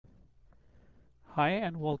Hi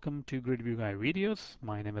and welcome to Grid View Guy videos.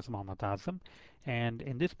 My name is Mohammad Azam, and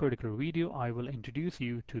in this particular video I will introduce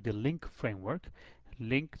you to the LINQ framework.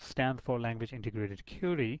 LINQ stands for Language Integrated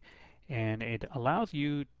Query, and it allows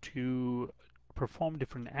you to perform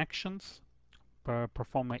different actions,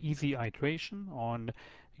 perform an easy iteration on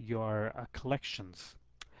your collections.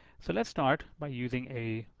 So let's start by using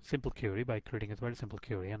a simple query, by creating a very simple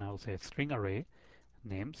query, and I'll say string array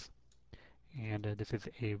names, and this is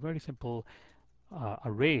a very simple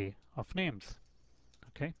array of names.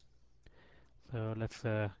 Okay, so let's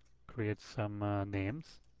create some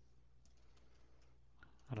names.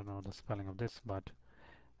 I don't know the spelling of this, but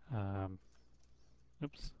um,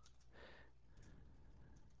 oops.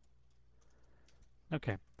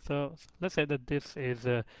 Okay, so let's say that this is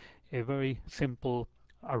a very simple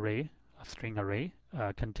array, a string array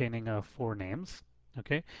containing four names.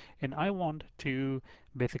 Okay, and I want to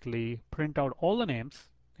basically print out all the names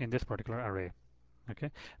in this particular array.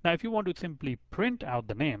 Okay. Now, if you want to simply print out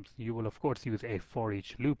the names, you will of course use a for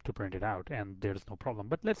each loop to print it out, and there's no problem.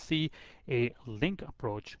 But let's see a LINQ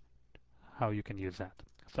approach, how you can use that.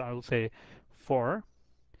 So I will say for,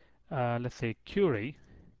 let's say query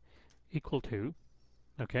equal to,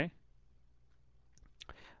 okay,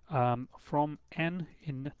 from n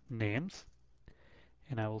in names,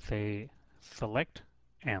 and I will say select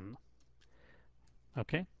n,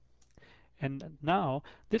 okay. And now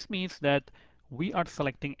this means that we are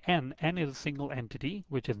selecting n. N is a single entity,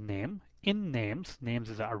 which is name. In names, names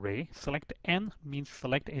is an array. Select n means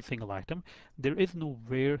select a single item. There is no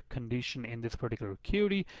where condition in this particular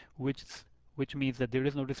query, which means that there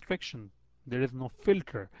is no restriction. There is no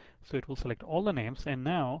filter. So it will select all the names. And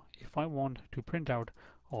now, if I want to print out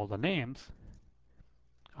all the names,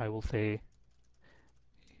 I will say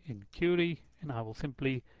in query, and I will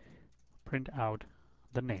simply print out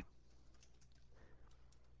the name.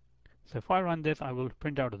 So if I run this, I will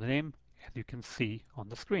print out the name, as you can see on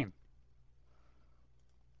the screen.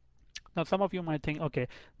 Now, some of you might think, okay,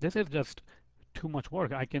 this is just too much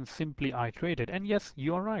work. I can simply iterate it. And yes,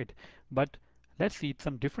 you're right. But let's see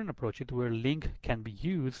some different approaches where LINQ can be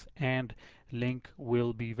used, and LINQ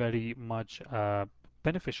will be very much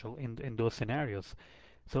beneficial in those scenarios.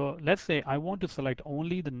 So let's say I want to select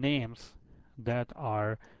only the names that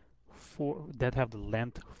are that have the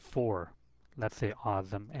length 4. Let's say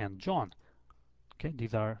Azam and John. Okay,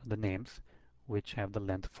 these are the names which have the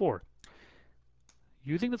length 4.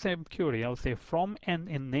 Using the same query, I'll say from n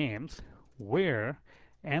in names where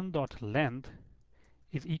n.length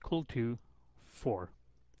is equal to 4.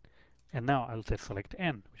 And now I'll say select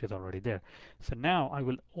n, which is already there. So now I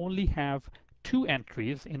will only have two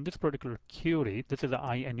entries in this particular query. This is an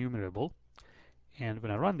I enumerable. And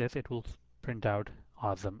when I run this, it will print out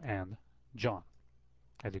Azam and John,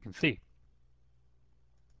 as you can see.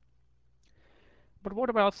 But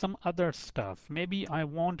what about some other stuff? Maybe I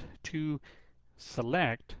want to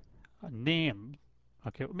select a name.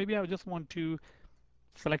 Okay, maybe I just want to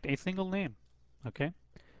select a single name. Okay,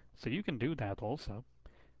 so you can do that also.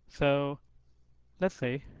 So let's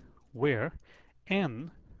say where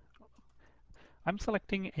n, I'm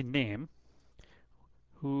selecting a name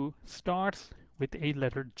who starts with a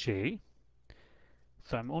letter J.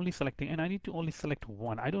 So I'm only selecting, and I need to only select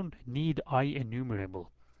one. I don't need I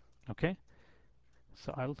enumerable. Okay,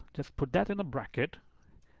 so I'll just put that in a bracket,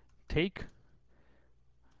 take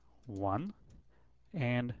one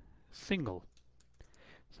and single.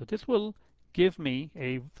 So this will give me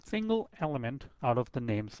a single element out of the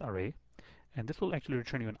names array, and this will actually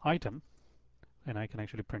return you an item, and I can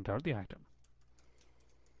actually print out the item.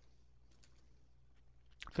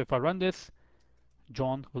 So if I run this,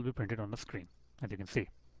 John will be printed on the screen, as you can see.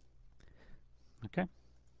 Okay.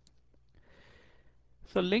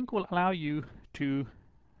 So LINQ will allow you to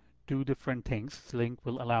do different things. LINQ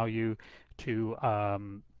will allow you to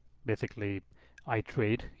basically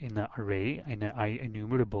iterate in an array, in an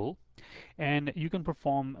enumerable, and you can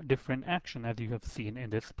perform different action as you have seen in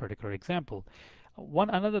this particular example. One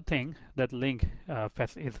another thing that LINQ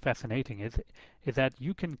is fascinating is that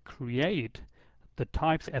you can create the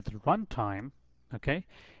types at runtime, okay,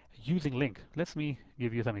 using LINQ. Let me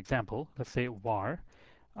give you some example. Let's say var,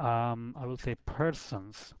 I will say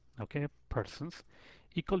persons, okay, persons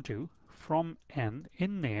equal to from n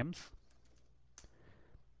in names,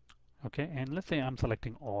 okay, and let's say I'm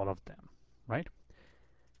selecting all of them, right?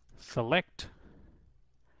 Select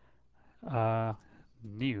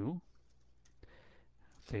new,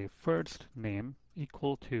 say first name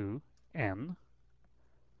equal to n,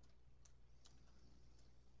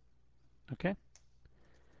 okay.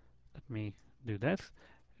 Let me do this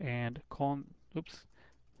and oops,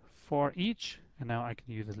 for each, and now I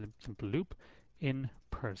can use a simple loop, in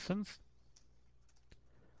persons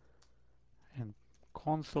and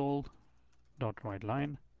console dot write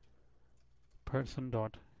line person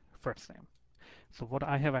dot first name. So what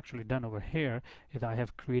I have actually done over here is I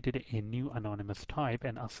have created a new anonymous type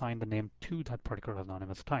and assigned the name to that particular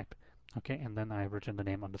anonymous type. Okay, and then I have written the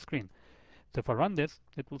name on the screen. So if I run this,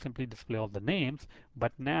 it will simply display all the names,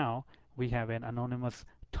 but now we have an anonymous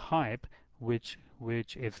type which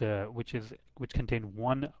contain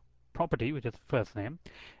one property, which is first name,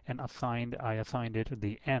 and I assigned it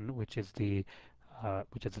the n, which is a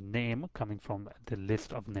name coming from the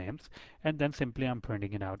list of names, and then simply I'm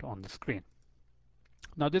printing it out on the screen.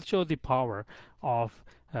 Now this shows the power of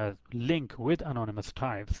LINQ with anonymous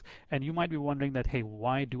types, and you might be wondering that, hey,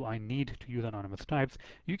 why do I need to use anonymous types?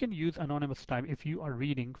 You can use anonymous type if you are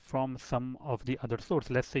reading from some of the other source.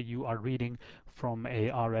 Let's say you are reading from a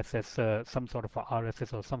RSS, some sort of a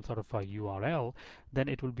RSS or some sort of a URL, then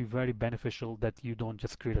it will be very beneficial that you don't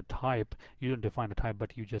just create a type, you don't define a type,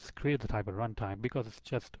 but you just create the type at runtime because it's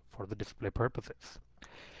just for the display purposes.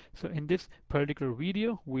 So in this particular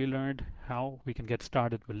video, we learned how we can get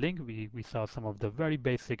started with LINQ. We saw some of the very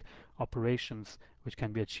basic operations which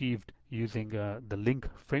can be achieved using the LINQ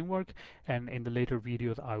framework. And in the later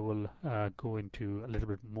videos, I will go into a little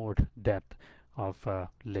bit more depth of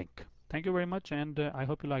LINQ. Thank you very much, and I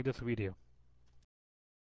hope you like this video.